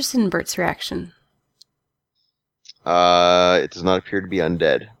 I'm interested in Bert's reaction. It does not appear to be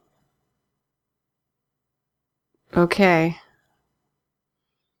undead. Okay.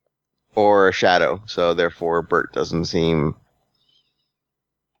 Or a shadow, so therefore Bert doesn't seem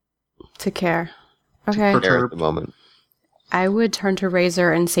To care. Okay. there at Perturbed. the moment. I would turn to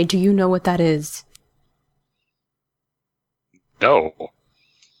Razor and say, do you know what that is? No.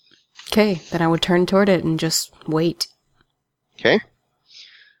 Okay, then I would turn toward it and just wait. Okay.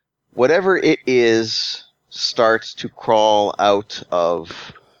 Whatever it is starts to crawl out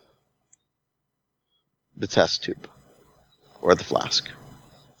of the test tube. Or the flask.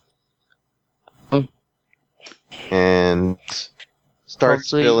 And starts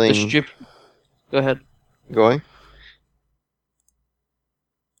Probably filling... the stupid. Go ahead. Going?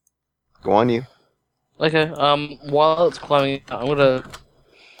 Go on, you. Okay. While it's climbing, I'm gonna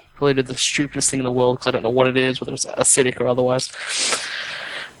probably do the stupidest thing in the world because I don't know what it is, whether it's acidic or otherwise.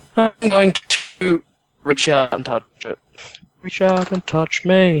 I'm going to reach out and touch it. Reach out and touch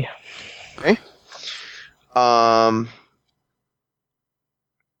me.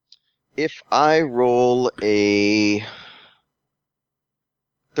 If I roll a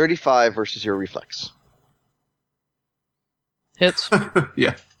 35 versus your reflex. Hits.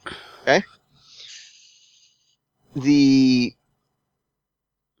 Yeah. The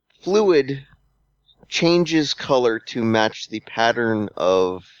fluid changes color to match the pattern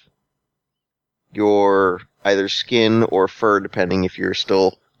of your either skin or fur, depending if you're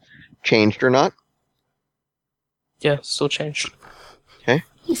still changed or not. Yeah, still changed.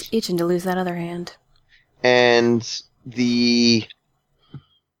 He's itching to lose that other hand. And the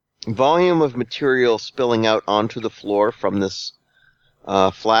volume of material spilling out onto the floor from this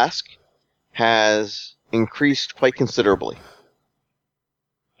flask has increased quite considerably.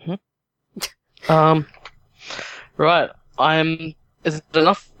 Right. Is it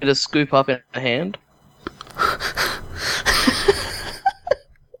enough for me to scoop up in a hand?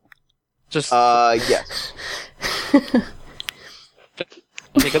 Just Yes.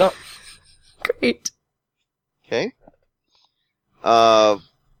 pick it up. Great. Okay.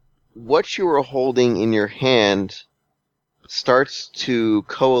 What you are holding in your hand starts to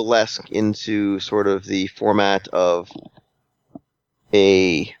coalesce into sort of the format of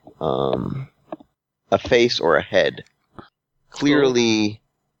a face or a head. Clearly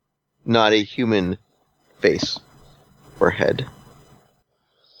not a human face or head.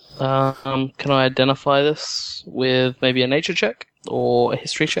 Can I identify this with maybe a nature check or a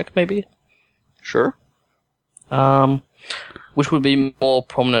history check, maybe? Sure. Which would be more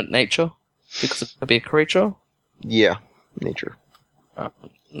prominent, nature, because it could be a creature. Yeah, nature.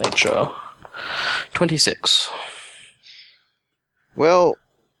 Nature. 26. Well,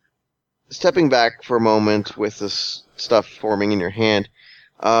 stepping back for a moment with this stuff forming in your hand,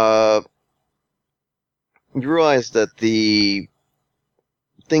 you realize that the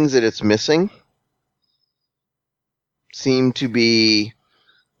things that it's missing seem to be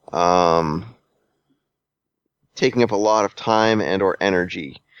taking up a lot of time and or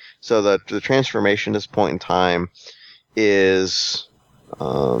energy. So that the transformation at this point in time is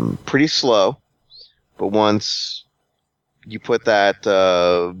pretty slow. But once you put that,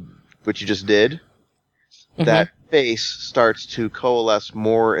 what you just did, that face starts to coalesce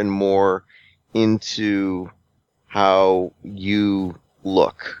more and more into how you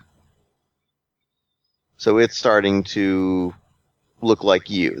look. So it's starting to look like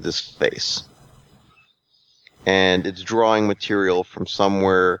you, this face. And it's drawing material from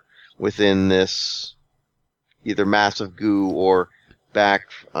somewhere within this either massive goo or back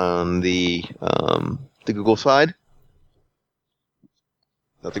on the Google side.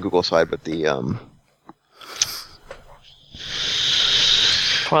 Not the Google side, but the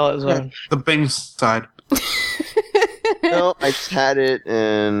Twilight Zone. The Bing side. no, I just had it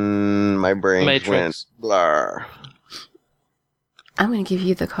and my brain Matrix. went blah. I'm going to give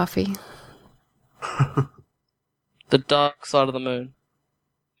you the coffee. The dark side of the moon.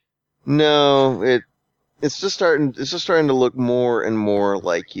 No, it's just starting to look more and more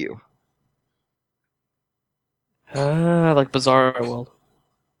like you. Like Bizarro World.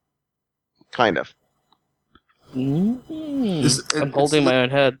 Kind of. I'm It's holding my own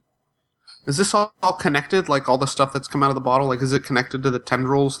head. Is this all connected? Like all the stuff that's come out of the bottle? Like, is it connected to the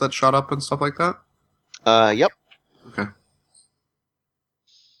tendrils that shot up and stuff like that? Yep. Okay.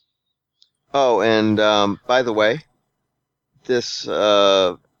 Oh, and by the way, this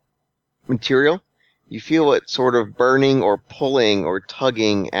material, you feel it sort of burning or pulling or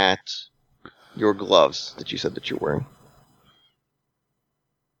tugging at your gloves that you said that you're wearing.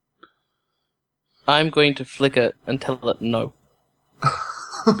 I'm going to flick it and tell it no.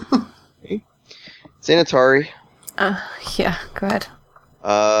 Okay. Xanatari, Yeah, go ahead.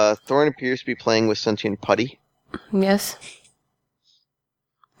 Thorn appears to be playing with sentient putty. Yes.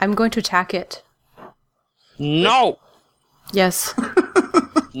 I'm going to attack it. No! Yes.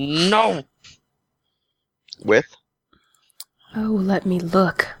 No! With? Oh, let me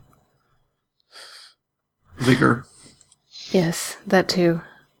look. Vigor. Yes, that too.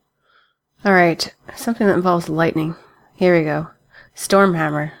 Alright, something that involves lightning. Here we go.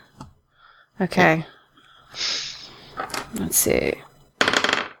 Stormhammer. Okay. Let's see.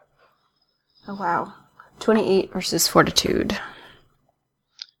 Oh, wow. 28 versus Fortitude.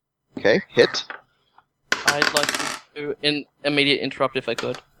 Okay, hit. I'd like to do an immediate interrupt if I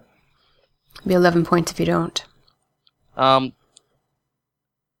could. Be 11 points if you don't. I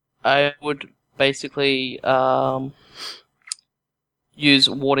would basically use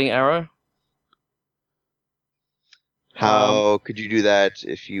warding arrow. How could you do that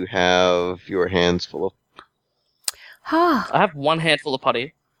if you have your hands full of... Ha! I have one handful of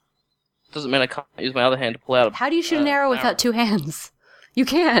putty. Doesn't mean I can't use my other hand to pull out. How do you shoot an arrow without two hands? You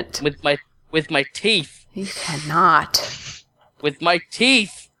can't. With my teeth. You cannot. With my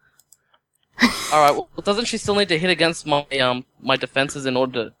teeth. All right. Well, doesn't she still need to hit against my my defenses in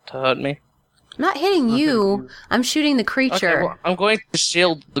order to hurt me? I'm not hitting you. I'm shooting the creature. Okay, well, I'm going to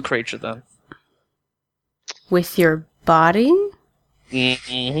shield the creature then. With your body?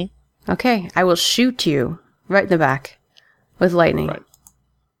 Mm-hmm. Okay, I will shoot you right in the back with lightning. Right.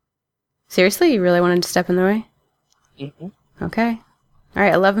 Seriously? You really wanted to step in the way? Mm-hmm. Okay. All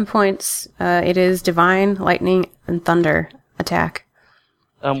right, 11 points. It is divine, lightning, and thunder attack.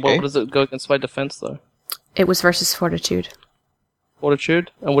 Okay. What does it go against my defense though? It was versus fortitude. Fortitude.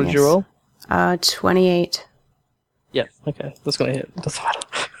 And what did you Yes. roll? 28. Yeah. Okay, that's gonna hit. Doesn't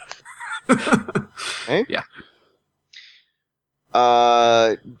matter. Okay. Yeah.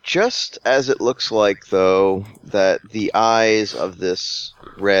 Just as it looks like, though, that the eyes of this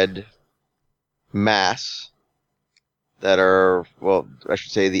red mass that are, well, I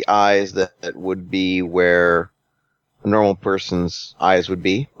should say the eyes that would be where a normal person's eyes would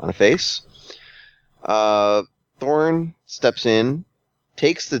be on a face. Thorn steps in,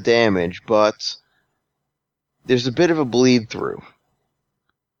 takes the damage, but there's a bit of a bleed through.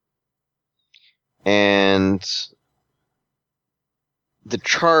 And the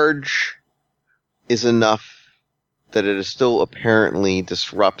charge is enough that it is still apparently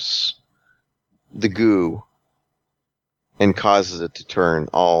disrupts the goo and causes it to turn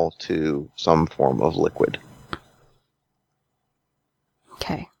all to some form of liquid.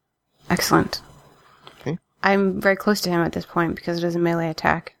 Okay. Excellent. Okay. I'm very close to him at this point because it is a melee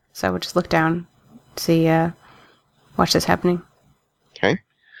attack. So I would just look down, see, watch this happening. Okay.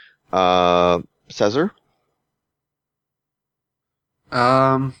 Caesar?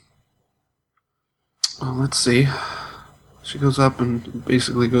 Well, let's see. She goes up and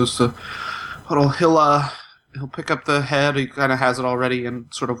basically goes to Huddle. He'll pick up the head. He kind of has it already,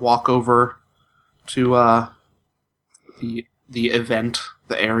 and sort of walk over to the event,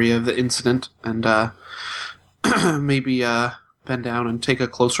 the area of the incident, and maybe bend down and take a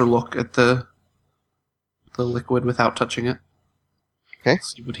closer look at the liquid without touching it. Okay.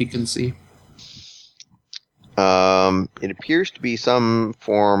 See what he can see. It appears to be some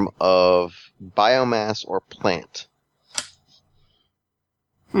form of biomass or plant.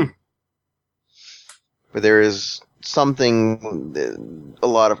 But there is something, a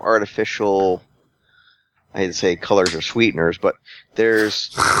lot of artificial, I'd say colors or sweeteners, but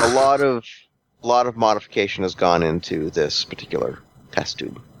there's a lot of modification has gone into this particular test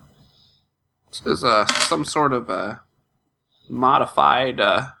tube. This is some sort of modified,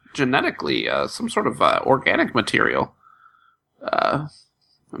 genetically, some sort of organic material. I'm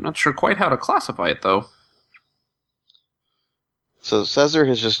not sure quite how to classify it, though. So Caesar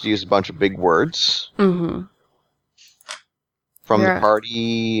has just used a bunch of big words. Mm-hmm. From Yeah. the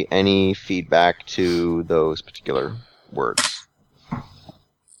party, any feedback to those particular words?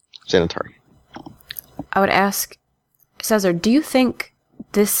 Sanitary. I would ask, Caesar, do you think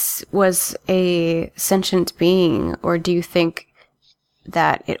this was a sentient being, or do you think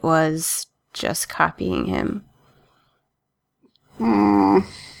that it was just copying him?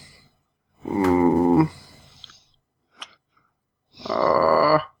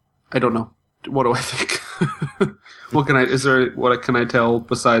 I don't know. What do I think? What can I tell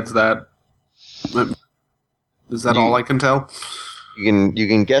besides that? Is that all I can tell? You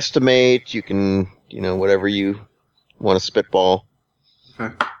can guesstimate. You can whatever you want to spitball.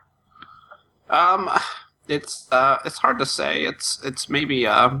 Okay. It's hard to say. It's maybe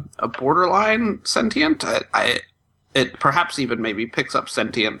a borderline sentient. It perhaps even maybe picks up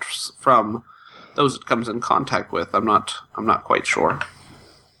sentience from those it comes in contact with. I'm not quite sure.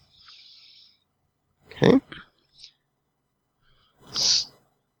 Okay.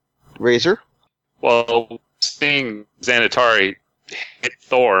 Razor? Well, seeing Xanatari hit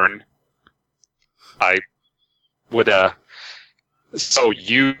Thorn, I would, so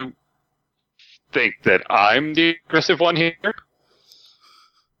you think that I'm the aggressive one here?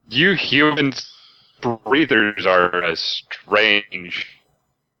 You humans breathers are a strange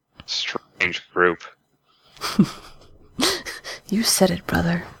group. You said it,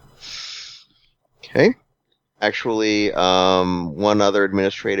 brother. Okay. Actually, one other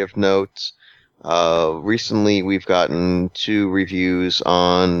administrative note. Recently, we've gotten 2 reviews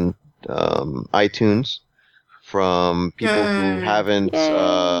on iTunes from people who haven't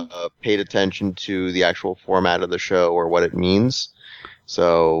paid attention to the actual format of the show or what it means.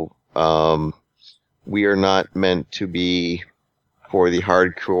 So, we are not meant to be for the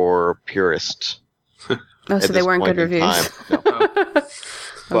hardcore purist. Oh, so they weren't good reviews. No.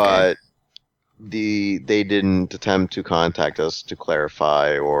 But they didn't attempt to contact us to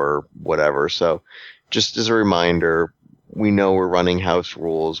clarify or whatever. So just as a reminder, we know we're running house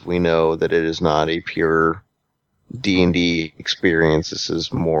rules. We know that it is not a pure D&D experience. This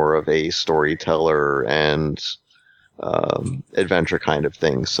is more of a storyteller and adventure kind of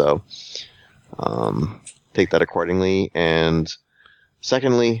thing. So take that accordingly. And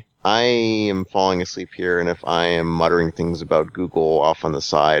secondly, I am falling asleep here, and if I am muttering things about Google off on the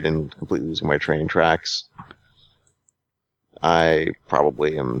side and completely losing my train tracks, I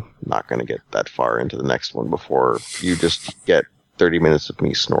probably am not going to get that far into the next one before you just get 30 minutes of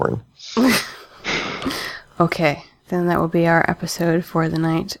me snoring. Okay, then that will be our episode for the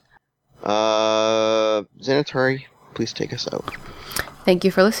night. Xanatari, please take us out. Thank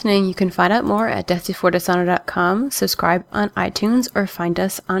you for listening. You can find out more at deathd4dishonor.com, subscribe on iTunes, or find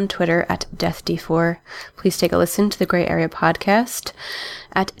us on Twitter at deathd4. Please take a listen to the Gray Area podcast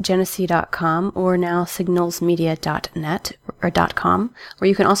at genesee.com or now signalsmedia.net or .com, where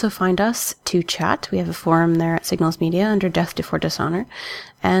you can also find us to chat. We have a forum there at Signals Media under Death Before Dishonor,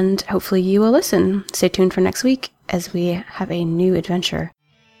 and hopefully you will listen. Stay tuned for next week as we have a new adventure.